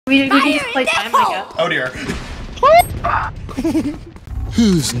We can just play time, I guess. Oh dear.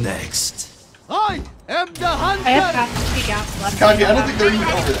 Who's next? I am the hunter! I have half gas left. Kanji, I don't think they're even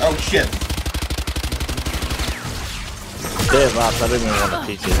over there. Oh shit. Dave, I didn't even want to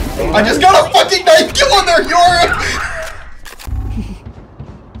teach you. I just got a fucking knife kill on there, Yora!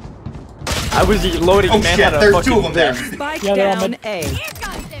 I was loading, Oh man. shit, there's two of them there. Spike Yeah, down A.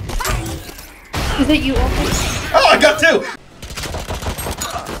 Is it you open? Oh, I got two!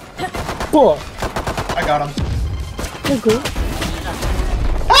 Cool. I got him. That's cool.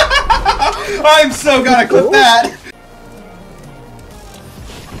 I'm so gonna clip that!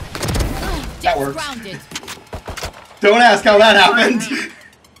 That works. Don't ask how that happened!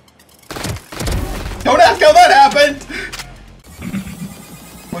 Don't ask how that happened!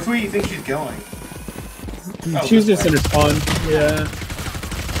 Which way do you think she's going? Oh, She's just in a fun. Yeah.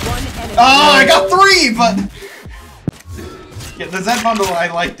 Oh, I got three, but... Yeah, the Zen bundle, I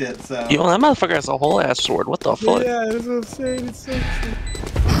liked it, so... Yo, that motherfucker has a whole ass sword. What the fuck? Yeah, that's what I'm saying. It's so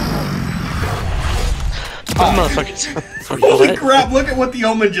That motherfucker's... Holy crap, look at what the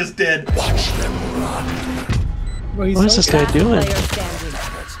Omen just did! Watch them run. Well, he's What is so this guy doing?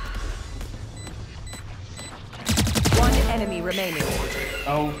 One enemy remaining.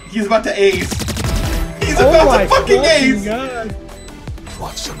 Oh, he's about to ace! He's about to fucking ace! God.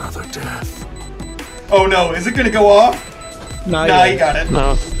 What's another death? Oh no, is it gonna go off? Nah, Nah, he got it.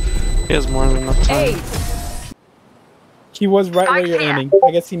 No. He has more than enough time. He was right where you're aiming.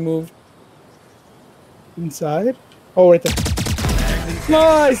 I guess he moved inside. Oh, right there.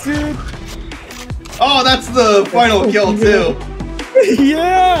 Nice, dude. Oh, that's the final kill too.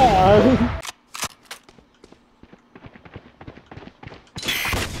 Yeah.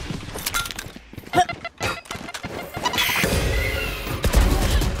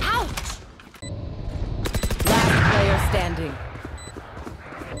 Last player standing.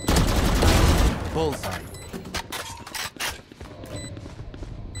 Bullseye.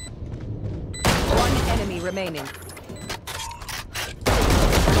 One enemy remaining.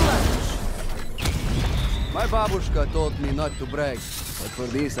 My babushka taught me not to brag, but for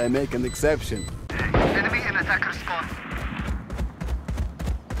this I make an exception. Enemy in attacker spawn.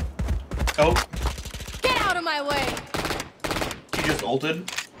 Oh, Get out of my way! he just ulted.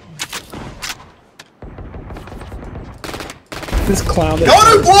 This clown.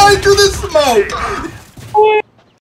 Got him blind through the smoke!